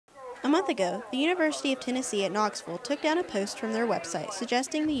A month ago, the University of Tennessee at Knoxville took down a post from their website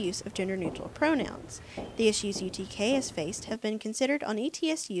suggesting the use of gender-neutral pronouns. The issues UTK has faced have been considered on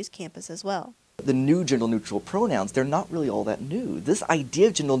ETSU's campus as well. The new gender-neutral pronouns, they're not really all that new. This idea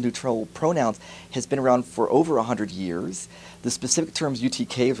of gender-neutral pronouns has been around for over 100 years. The specific terms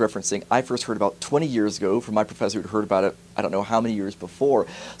UTK is referencing, I first heard about 20 years ago from my professor who'd heard about it I don't know how many years before.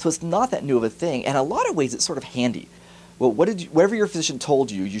 So it's not that new of a thing, and in a lot of ways it's sort of handy. Well, whatever your physician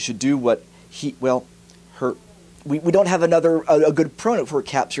told you, you should do what we don't have a good pronoun for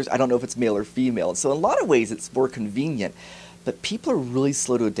captures. I don't know if it's male or female. So in a lot of ways it's more convenient. But people are really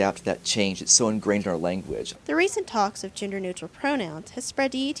slow to adapt to that change. It's so ingrained in our language. The recent talks of gender-neutral pronouns has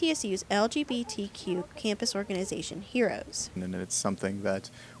spread to ETSU's LGBTQ campus organization, Heroes. And it's something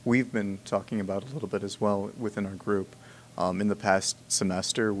that we've been talking about a little bit as well within our group. In the past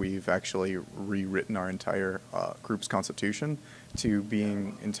semester, we've actually rewritten our entire group's constitution to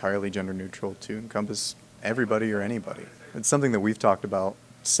being entirely gender-neutral to encompass everybody or anybody. It's something that we've talked about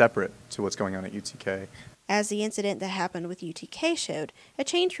separate to what's going on at UTK. As the incident that happened with UTK showed, a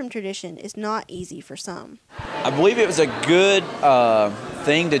change from tradition is not easy for some. I believe it was a good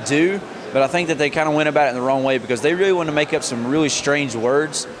thing to do, but I think that they kind of went about it in the wrong way because they really wanted to make up some really strange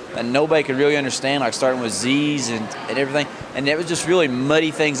words that nobody could really understand, like starting with Z's and everything. And it would just really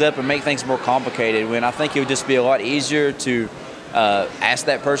muddy things up and make things more complicated, when I think it would just be a lot easier to ask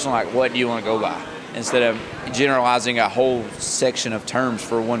that person, like, what do you want to go by, instead of generalizing a whole section of terms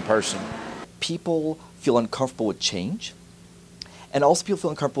for one person. People feel uncomfortable with change, and also people feel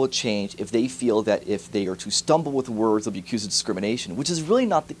uncomfortable with change if they feel that if they are to stumble with words, they'll be accused of discrimination, which is really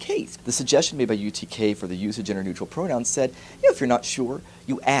not the case. The suggestion made by UTK for the use of gender-neutral pronouns said, if you're not sure,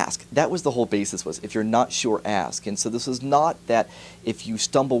 you ask. That was the whole basis, was if you're not sure, ask. And so this is not that if you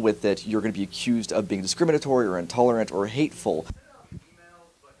stumble with it, you're going to be accused of being discriminatory or intolerant or hateful.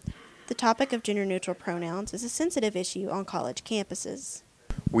 The topic of gender-neutral pronouns is a sensitive issue on college campuses.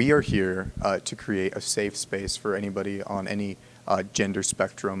 We are here to create a safe space for anybody on any gender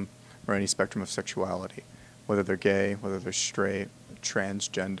spectrum or any spectrum of sexuality, whether they're gay, whether they're straight,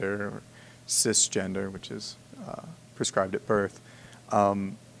 transgender, or cisgender, which is prescribed at birth.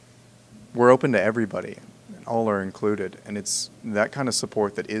 We're open to everybody, and all are included, and it's that kind of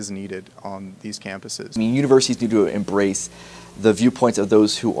support that is needed on these campuses. I mean, universities need to embrace the viewpoints of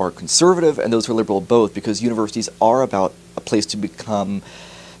those who are conservative and those who are liberal both, because universities are about a place to become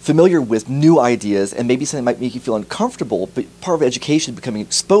familiar with new ideas, and maybe something might make you feel uncomfortable, but part of education is becoming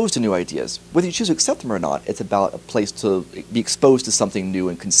exposed to new ideas. Whether you choose to accept them or not, it's about a place to be exposed to something new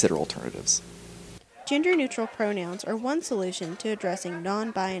and consider alternatives. Gender-neutral pronouns are one solution to addressing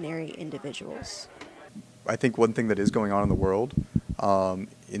non-binary individuals. I think one thing that is going on in the world,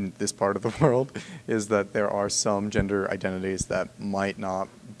 in this part of the world, is that there are some gender identities that might not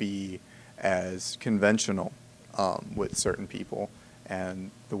be as conventional with certain people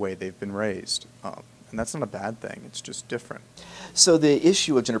and the way they've been raised. And that's not a bad thing, it's just different. So the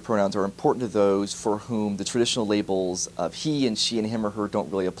issue of gender pronouns are important to those for whom the traditional labels of he and she and him or her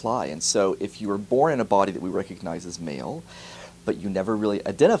don't really apply. And so if you were born in a body that we recognize as male, but you never really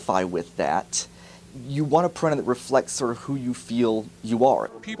identify with that, you want a pronoun that reflects sort of who you feel you are.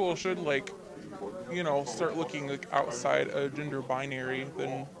 People should, start looking outside a gender binary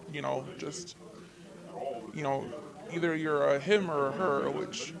than, just, either you're a him or a her,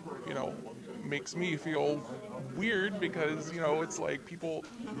 which, makes me feel weird because, it's like people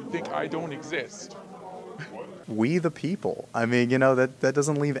think I don't exist. We the people. I mean, that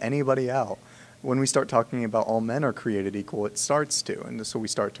doesn't leave anybody out. When we start talking about all men are created equal, it starts to, and so we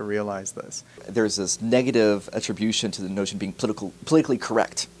start to realize this. There's this negative attribution to the notion of being politically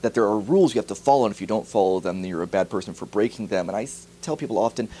correct, that there are rules you have to follow, and if you don't follow them, then you're a bad person for breaking them. And I tell people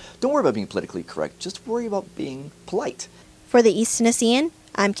often, don't worry about being politically correct, just worry about being polite. For the East Tennessean,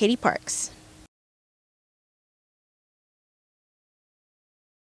 I'm Katie Parks.